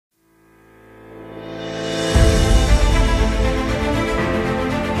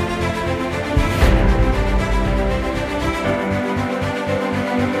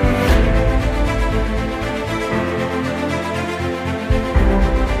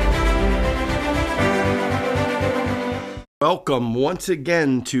Welcome once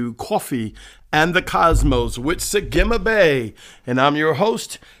again to Coffee and the Cosmos with Sagima Bay. And I'm your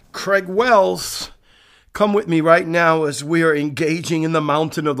host, Craig Wells. Come with me right now as we are engaging in the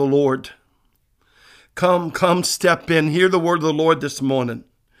mountain of the Lord. Come, step in. Hear the word of the Lord this morning.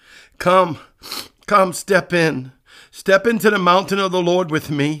 Come, step in. Step into the mountain of the Lord with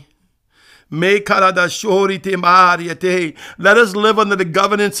me. Let us live under the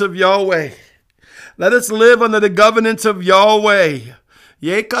governance of Yahweh. Let us live under the governance of Yahweh.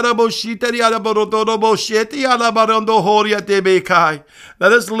 Let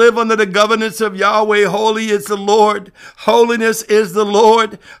us live under the governance of Yahweh. Holy is the Lord. Holiness is the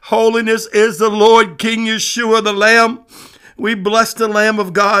Lord. Holiness is the Lord. King Yeshua the Lamb. We bless the Lamb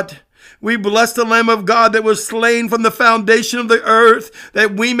of God. We bless the Lamb of God that was slain from the foundation of the earth,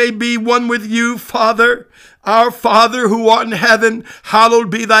 that we may be one with you, Father. Our Father who art in heaven, hallowed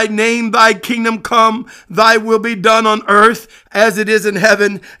be thy name, thy kingdom come, thy will be done on earth as it is in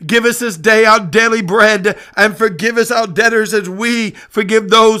heaven. Give us this day our daily bread, and forgive us our debtors as we forgive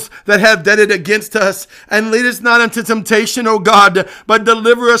those that have debted against us. And lead us not into temptation, O God, but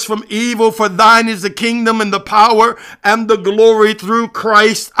deliver us from evil. For thine is the kingdom and the power and the glory through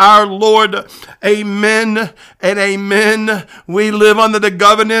Christ our Lord. Amen and amen. We live under the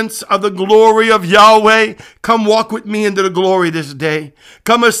governance of the glory of Yahweh. Come walk with me into the glory this day.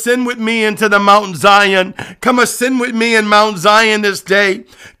 Come ascend with me into the Mount Zion. Come ascend with me in Mount Zion this day.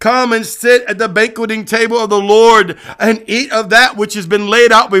 Come and sit at the banqueting table of the Lord and eat of that which has been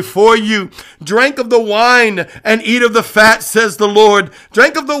laid out before you. Drink of the wine and eat of the fat, says the Lord.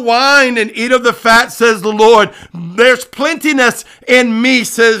 Drink of the wine and eat of the fat, says the Lord. There's plentiness in me,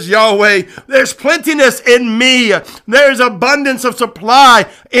 says Yahweh. There's plentiness in me. There's abundance of supply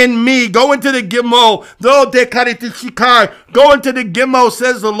in me. Go into the Gimel. Go into the Gimel,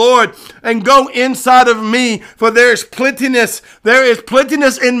 says the Lord, and go inside of me, for there is plentiness. There is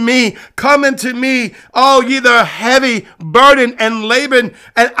plentiness in me. Come into me, all ye that are heavy, burdened, and laden,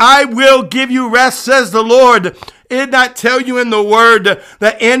 and I will give you rest, says the Lord. Did not tell you in the word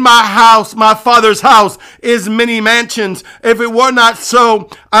that in my house, my Father's house, is many mansions? If it were not so,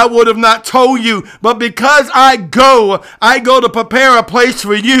 I would have not told you. But because I go to prepare a place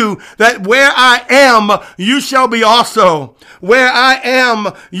for you, that where I am, you shall be also. Where I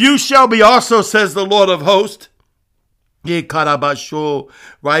am, you shall be also, says the Lord of hosts.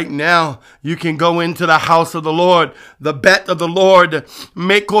 Right now, you can go into the house of the Lord, the bet of the Lord,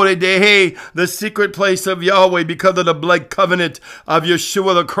 the secret place of Yahweh, because of the blood covenant of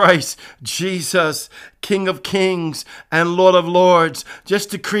Yeshua the Christ, Jesus, King of kings and Lord of lords. Just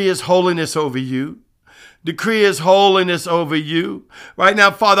decree his holiness over you. Decree his holiness over you. Right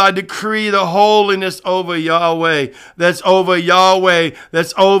now, Father, I decree the holiness over Yahweh. That's over Yahweh.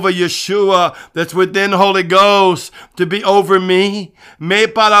 That's over Yeshua. That's within Holy Ghost to be over me.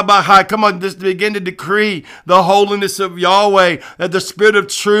 Come on, just begin to decree the holiness of Yahweh, that the spirit of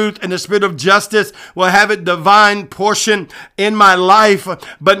truth and the spirit of justice will have a divine portion in my life,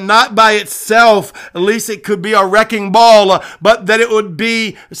 but not by itself. At least it could be a wrecking ball, but that it would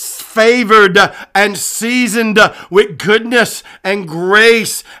be favored and seasoned with goodness and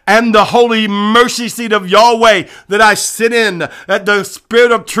grace and the holy mercy seat of Yahweh that I sit in, that the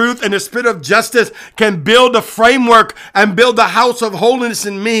spirit of truth and the spirit of justice can build a framework and build the house of holiness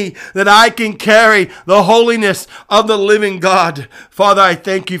in me, that I can carry the holiness of the living God. Father, I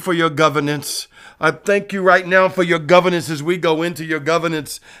thank you for your governance. I thank you right now for your governance as we go into your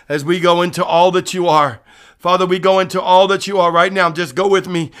governance, as we go into all that you are. Father, we go into all that you are right now. Just go with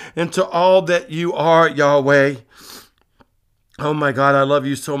me into all that you are, Yahweh. Oh my God, I love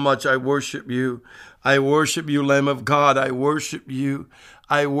you so much. I worship you. I worship you, Lamb of God. I worship you.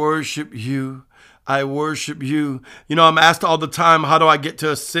 I worship you. I worship you. You know, I'm asked all the time, how do I get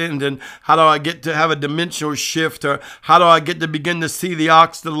to ascend, and how do I get to have a dimensional shift, or how do I get to begin to see the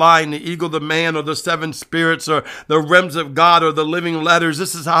ox, the lion, the eagle, the man, or the seven spirits, or the realms of God, or the living letters.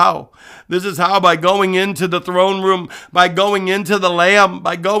 This is how. This is how, by going into the throne room, by going into the Lamb,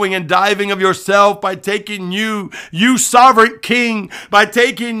 by going and diving of yourself, by taking you, you sovereign King, by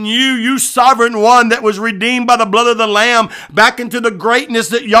taking you, you sovereign one that was redeemed by the blood of the Lamb, back into the greatness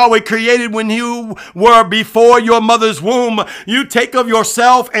that Yahweh created when you were before your mother's womb. You take of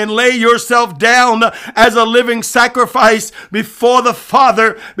yourself and lay yourself down as a living sacrifice before the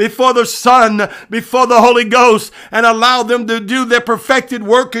Father, before the Son, before the Holy Ghost, and allow them to do their perfected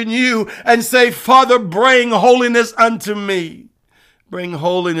work in you, and say, Father, bring holiness unto me. Bring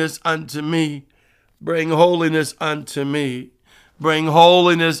holiness unto me. Bring holiness unto me. Bring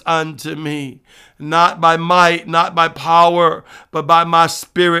holiness unto me. Not by might, not by power, but by my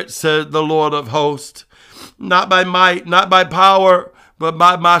spirit, said the Lord of hosts. not by might, not by power, but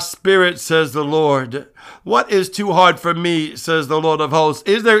by my spirit, says the Lord. What is too hard for me, says the Lord of hosts?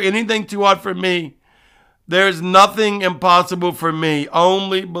 Is there anything too hard for me? There's nothing impossible for me.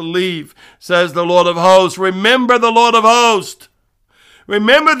 Only believe, says the Lord of hosts. Remember the Lord of hosts.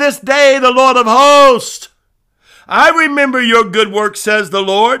 Remember this day, the Lord of hosts. I remember your good work, says the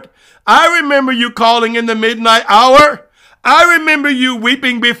Lord. I remember you calling in the midnight hour. I remember you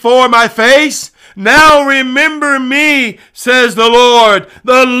weeping before my face. Now remember me, says the Lord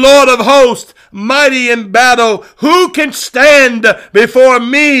of hosts, mighty in battle. Who can stand before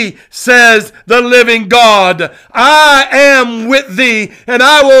me, says the living God? I am with thee, and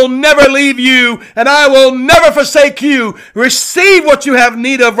I will never leave you, and I will never forsake you. Receive what you have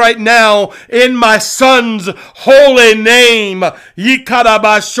need of right now in my Son's holy name. I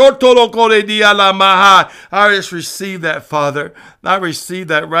just receive that, Father. I receive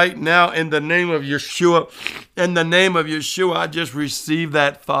that right now in the name of Yeshua. In the name of Yeshua, I just receive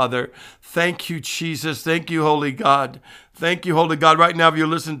that, Father. Thank you, Jesus. Thank you, Holy God. Thank you, Holy God. Right now, if you're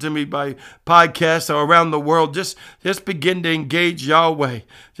listening to me by podcast or around the world, just begin to engage Yahweh.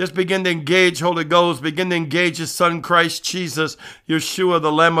 Just begin to engage Holy Ghost. Begin to engage His Son, Christ Jesus, Yeshua,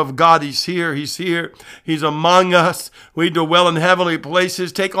 the Lamb of God. He's here. He's here. He's among us. We dwell in heavenly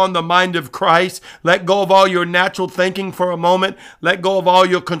places. Take on the mind of Christ. Let go of all your natural thinking for a moment. Let go of all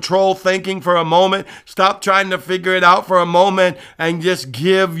your control thinking for a moment. Stop trying to figure it out for a moment and just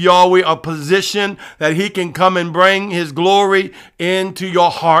give Yahweh a position that He can come and bring His glory into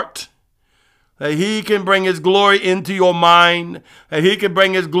your heart. That He can bring His glory into your mind. That He can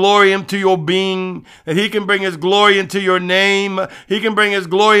bring His glory into your being. That He can bring His glory into your name. He can bring His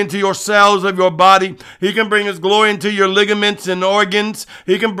glory into your cells of your body. He can bring His glory into your ligaments and organs.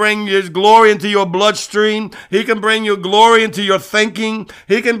 He can bring His glory into your bloodstream. He can bring your glory into your thinking.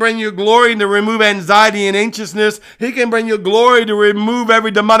 He can bring your glory to remove anxiety and anxiousness. He can bring your glory to remove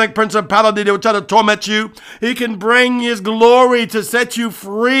every demonic principality that will try to torment you. He can bring His glory to set you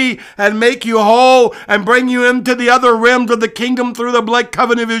free and make you whole and bring you into the other realms of the kingdom through the blood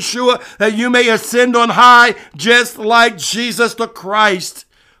covenant of Yeshua, that you may ascend on high just like Jesus the Christ,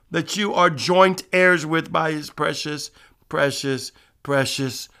 that you are joint heirs with by His precious, precious,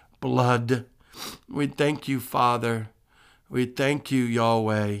 precious blood. We thank you, Father. We thank you,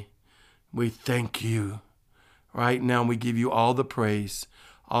 Yahweh. We thank you. Right now, we give you all the praise,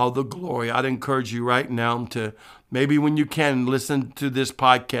 all the glory. I'd encourage you right now to maybe when you can listen to this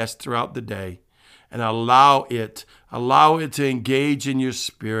podcast throughout the day and allow it to engage in your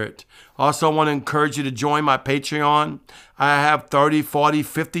spirit. Also, I want to encourage you to join my Patreon. I have 30, 40,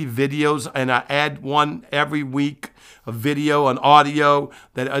 50 videos, and I add one every week, a video, an audio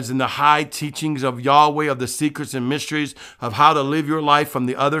that is in the high teachings of Yahweh, of the secrets and mysteries of how to live your life from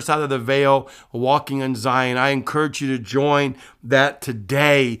the other side of the veil, walking in Zion. I encourage you to join that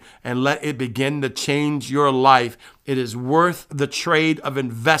today and let it begin to change your life. It is worth the trade of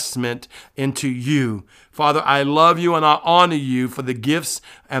investment into you. Father, I love you and I honor you for the gifts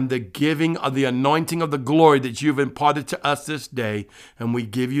and the giving of the anointing of the glory that you've imparted to us this day. And we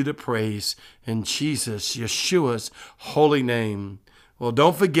give you the praise in Jesus, Yeshua's holy name. Well,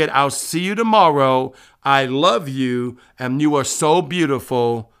 don't forget, I'll see you tomorrow. I love you and you are so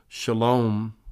beautiful. Shalom.